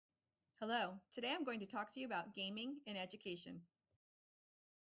Hello, today I'm going to talk to you about gaming in education.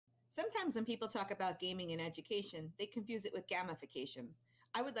 Sometimes when people talk about gaming in education, they confuse it with gamification.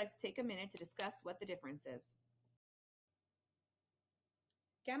 I would like to take a minute to discuss what the difference is.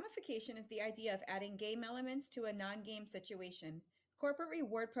 Gamification is the idea of adding game elements to a non-game situation. Corporate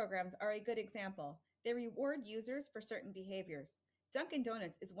reward programs are a good example. They reward users for certain behaviors. Dunkin'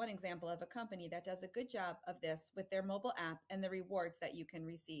 Donuts is one example of a company that does a good job of this with their mobile app and the rewards that you can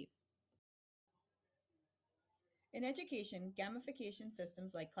receive. In education, gamification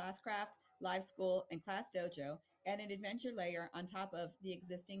systems like Classcraft, Live School, and Class Dojo add an adventure layer on top of the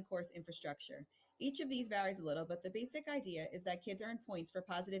existing course infrastructure. Each of these varies a little, but the basic idea is that kids earn points for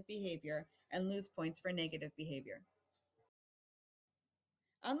positive behavior and lose points for negative behavior.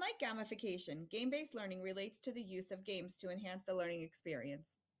 Unlike gamification, game-based learning relates to the use of games to enhance the learning experience.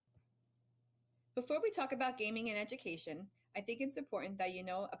 Before we talk about gaming in education, I think it's important that you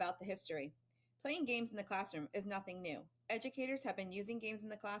know about the history. Playing games in the classroom is nothing new. Educators have been using games in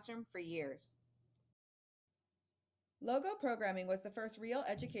the classroom for years. Logo programming was the first real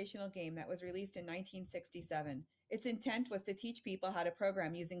educational game that was released in 1967. Its intent was to teach people how to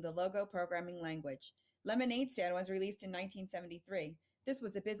program using the Logo programming language. Lemonade Stand was released in 1973. This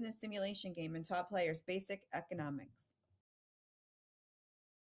was a business simulation game and taught players basic economics.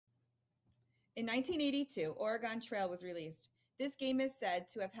 In 1982, Oregon Trail was released. This game is said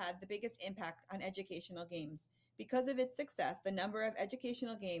to have had the biggest impact on educational games. Because of its success, the number of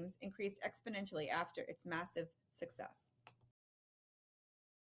educational games increased exponentially after its massive success.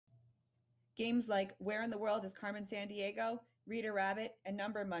 Games like Where in the World is Carmen Sandiego, Rita Rabbit, and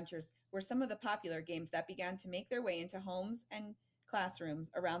Number Munchers were some of the popular games that began to make their way into homes and classrooms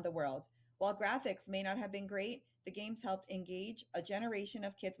around the world. While graphics may not have been great, the games helped engage a generation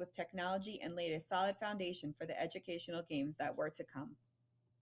of kids with technology and laid a solid foundation for the educational games that were to come.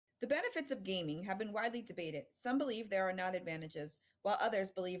 The benefits of gaming have been widely debated. Some believe there are not advantages, while others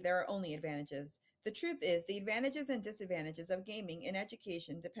believe there are only advantages. The truth is, the advantages and disadvantages of gaming in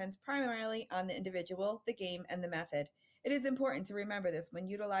education depends primarily on the individual, the game, and the method. It is important to remember this when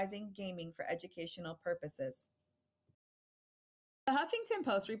utilizing gaming for educational purposes. The Huffington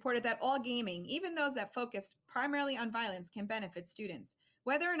Post reported that all gaming, even those that focused primarily on violence, can benefit students.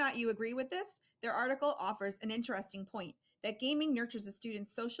 Whether or not you agree with this, their article offers an interesting point that gaming nurtures a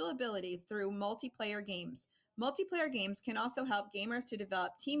student's social abilities through multiplayer games. Multiplayer games can also help gamers to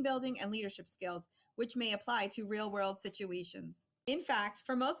develop team building and leadership skills, which may apply to real-world situations. In fact,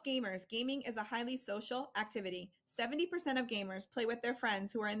 for most gamers, gaming is a highly social activity. 70% of gamers play with their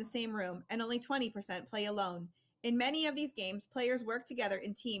friends who are in the same room, and only 20% play alone. In many of these games, players work together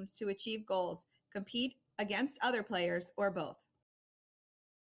in teams to achieve goals, compete against other players, or both.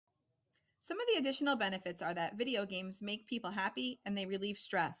 Some of the additional benefits are that video games make people happy and they relieve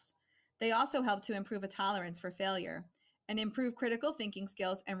stress. They also help to improve a tolerance for failure and improve critical thinking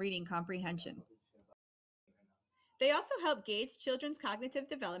skills and reading comprehension. They also help gauge children's cognitive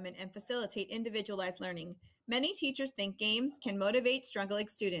development and facilitate individualized learning. Many teachers think games can motivate struggling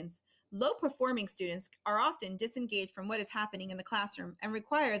students. Low-performing students are often disengaged from what is happening in the classroom and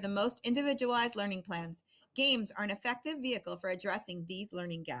require the most individualized learning plans. Games are an effective vehicle for addressing these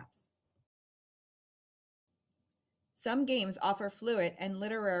learning gaps. Some games offer fluid and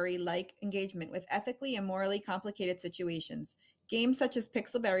literary-like engagement with ethically and morally complicated situations. Games such as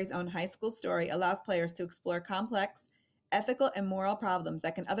Pixelberry's own High School Story allows players to explore complex, ethical, and moral problems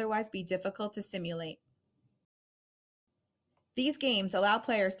that can otherwise be difficult to simulate. These games allow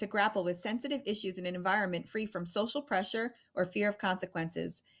players to grapple with sensitive issues in an environment free from social pressure or fear of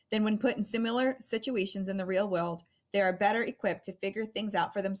consequences. Then when put in similar situations in the real world, they are better equipped to figure things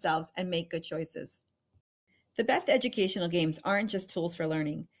out for themselves and make good choices. The best educational games aren't just tools for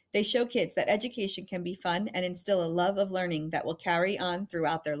learning. They show kids that education can be fun and instill a love of learning that will carry on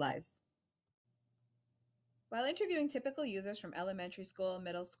throughout their lives. While interviewing typical users from elementary school,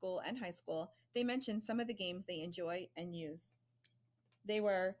 middle school, and high school, they mentioned some of the games they enjoy and use. They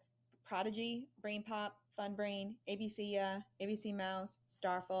were Prodigy, Brain Pop, Fun Brain, ABC ABC Mouse,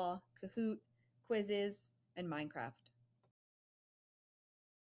 Starfall, Kahoot, Quizzes, and Minecraft.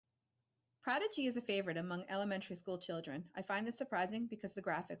 Prodigy is a favorite among elementary school children. I find this surprising because the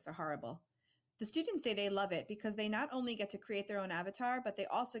graphics are horrible. The students say they love it because they not only get to create their own avatar, but they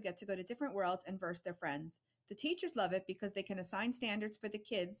also get to go to different worlds and verse their friends. The teachers love it because they can assign standards for the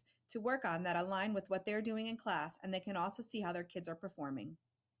kids to work on that align with what they're doing in class, and they can also see how their kids are performing.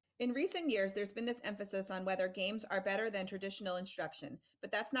 In recent years, there's been this emphasis on whether games are better than traditional instruction,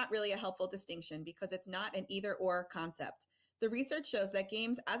 but that's not really a helpful distinction because it's not an either-or concept. The research shows that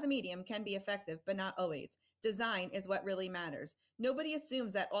games as a medium can be effective, but not always. Design is what really matters. Nobody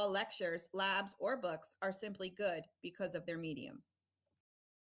assumes that all lectures, labs, or books are simply good because of their medium.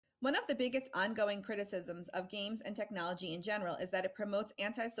 One of the biggest ongoing criticisms of games and technology in general is that it promotes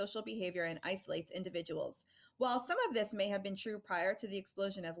antisocial behavior and isolates individuals. While some of this may have been true prior to the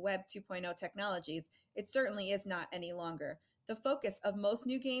explosion of Web 2.0 technologies, it certainly is not any longer. The focus of most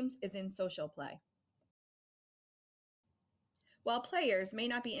new games is in social play. While players may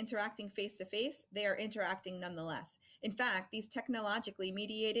not be interacting face to face, they are interacting nonetheless. In fact, these technologically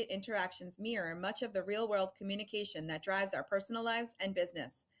mediated interactions mirror much of the real world communication that drives our personal lives and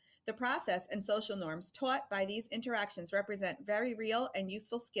business. The process and social norms taught by these interactions represent very real and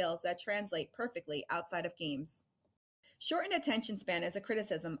useful skills that translate perfectly outside of games. Shortened attention span is a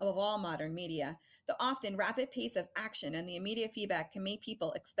criticism of all modern media. The often rapid pace of action and the immediate feedback can make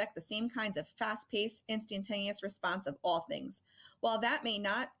people expect the same kinds of fast paced, instantaneous response of all things. While that may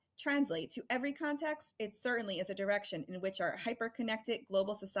not translate to every context, it certainly is a direction in which our hyper connected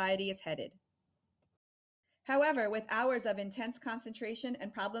global society is headed. However, with hours of intense concentration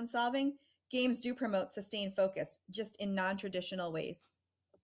and problem solving, games do promote sustained focus, just in non traditional ways.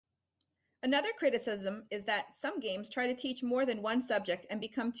 Another criticism is that some games try to teach more than one subject and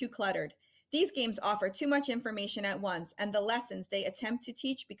become too cluttered. These games offer too much information at once, and the lessons they attempt to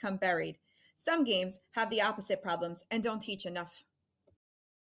teach become buried. Some games have the opposite problems and don't teach enough.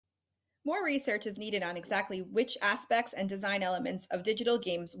 More research is needed on exactly which aspects and design elements of digital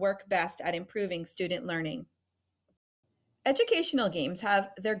games work best at improving student learning. Educational games have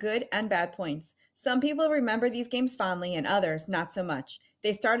their good and bad points. Some people remember these games fondly and others not so much.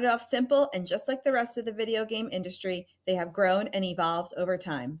 They started off simple, and just like the rest of the video game industry, they have grown and evolved over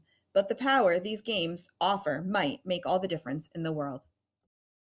time. But the power these games offer might make all the difference in the world.